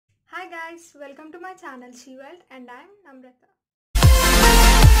guys, welcome to my channel She World and I am Namratha.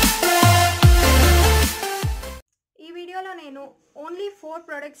 ఈ వీడియోలో నేను only 4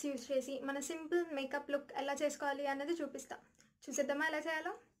 products use చేసి మన సింపుల్ మేకప్ లుక్ ఎలా చేసుకోవాలి అన్నది చూపిస్తా. చూసేద్దామా ఎలా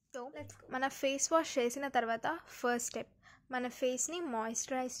చేయాలో? సో మన ఫేస్ వాష్ చేసిన తర్వాత ఫస్ట్ స్టెప్ మన ఫేస్ని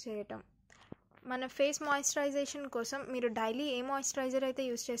మాయిశ్చరైజ్ చేయటం. మన ఫేస్ మాయిశ్చరైజేషన్ కోసం మీరు డైలీ ఏ మాయిశ్చరైజర్ అయితే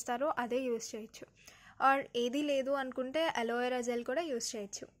యూజ్ చేస్తారో అదే యూజ్ చేయొచ్చు. ఆర్ ఏది లేదు అనుకుంటే అలోవెరా జెల్ కూడా యూజ్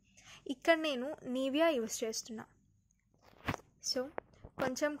చేయొచ్చు. ఇక్కడ నేను నివియా యూజ్ చేస్తున్నా. సో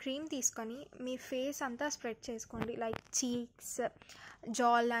కొంచెం క్రీమ్ తీసుకొని మీ ఫేస్ అంతా స్ప్రెడ్ చేసుకోండి. లైక్ చీక్స్, జా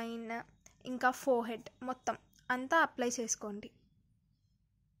లైన్, ఇంకా ఫోర్హెడ్ మొత్తం అంతా అప్లై చేసుకోండి.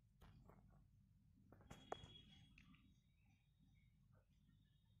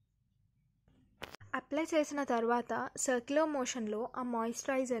 అప్లై చేసిన తర్వాత సర్క్యులర్ మోషన్లో ఆ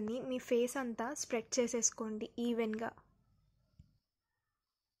మాయిశ్చరైజర్ని మీ ఫేస్ అంతా స్ప్రెడ్ చేసేసుకోండి ఈవెన్గా.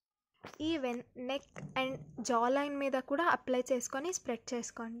 Even neck and jaw line మీద కూడా అప్లై చేసుకొని స్ప్రెడ్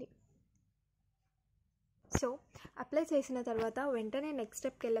చేసుకోండి. సో అప్లై చేసిన తర్వాత వెంటనే నెక్స్ట్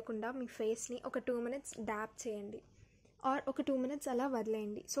స్టెప్కి వెళ్ళకుండా మీ ఫేస్ని ఒక 2 minutes డాప్ చేయండి. ఆర్ ఒక 2 minutes అలా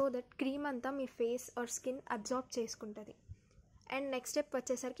వదిలేయండి. సో దట్ క్రీమ్ అంతా మీ ఫేస్ ఆర్ స్కిన్ అబ్జార్బ్ చేసుకుంటుంది. అండ్ నెక్స్ట్ స్టెప్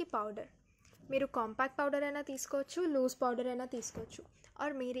వచ్చేసరికి పౌడర్. మీరు కాంపాక్ట్ పౌడర్ అయినా తీసుకోవచ్చు, లూజ్ పౌడర్ అయినా తీసుకోవచ్చు.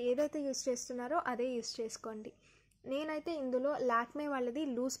 ఆర్ మీరు ఏదైతే యూస్ చేస్తున్నారో అదే యూస్ చేసుకోండి. నేనైతే ఇందులో లాక్మే వాళ్ళది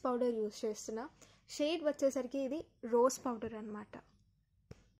లూజ్ పౌడర్ యూస్ చేస్తున్నా. షేడ్ వచ్చేసరికి ఇది రోజ్ పౌడర్ అనమాట.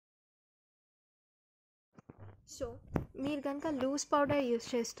 సో మీరు కనుక లూజ్ పౌడర్ యూస్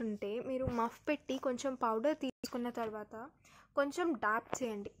చేస్తుంటే మీరు మఫ్ పెట్టి కొంచెం పౌడర్ తీసుకున్న తర్వాత కొంచెం డాప్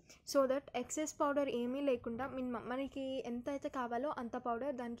చేయండి. సో దట్ ఎక్సెస్ పౌడర్ ఏమీ లేకుండా మనకి ఎంత అయితే కావాలో అంత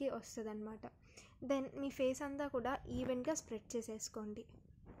పౌడర్ దానికి వస్తుంది అనమాట. దెన్ మీ ఫేస్ అంతా కూడా ఈవెన్గా స్ప్రెడ్ చేసేసుకోండి.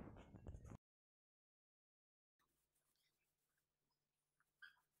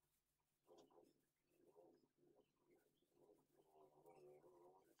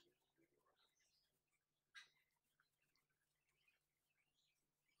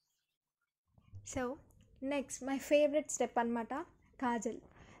 So next my favourite step అనమాట, కాజల్.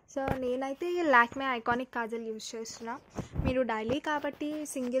 సో నేనైతే లాక్మే ఐకానిక్ కాజల్ యూజ్ చేస్తున్నా. మీరు డైలీ కాబట్టి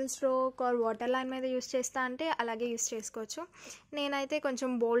single stroke or water line మీద యూజ్ చేస్తా అంటే అలాగే యూజ్ చేసుకోవచ్చు. నేనైతే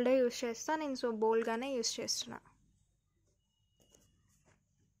కొంచెం బోల్డే యూజ్ చేస్తాను. నేను సో బోల్డ్గానే యూజ్ చేస్తున్నా.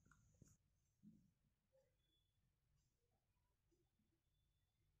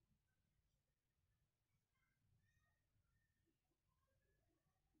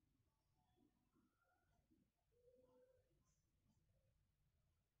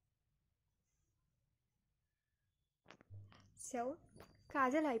 సో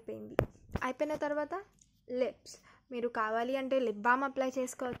కాజల్ అయిపోయిన తర్వాత లిప్స్. మీరు కావాలి అంటే లిప్ బామ్ అప్లై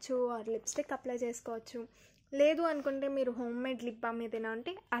చేసుకోవచ్చు ఆర్ లిప్స్టిక్ అప్లై చేసుకోవచ్చు. లేదు అనుకుంటే మీరు హోమ్ మేడ్ లిప్ బామ్ ఏదైనా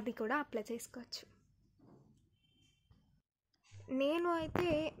ఉంటే అది కూడా అప్లై చేసుకోవచ్చు. నేను అయితే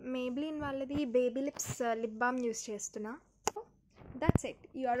మేబ్లిన్ వాళ్ళది baby lips lip balm use చేస్తున్నా. That's it,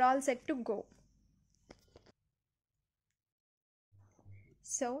 you are all set to go.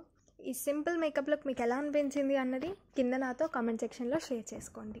 So ఈ సింపుల్ మేకప్ లుక్ మీకు ఎలా అనిపించింది అన్నది కింద నాతో కామెంట్ సెక్షన్లో షేర్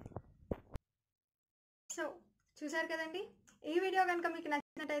చేసుకోండి. సో చూసారు కదండి, ఈ వీడియో కనుక మీకు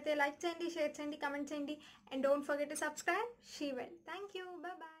నచ్చినట్టయితే లైక్ చేయండి, షేర్ చేయండి, కామెంట్ చేయండి. And don't forget to subscribe. She well. Thank you.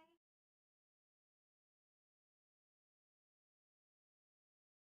 Bye bye.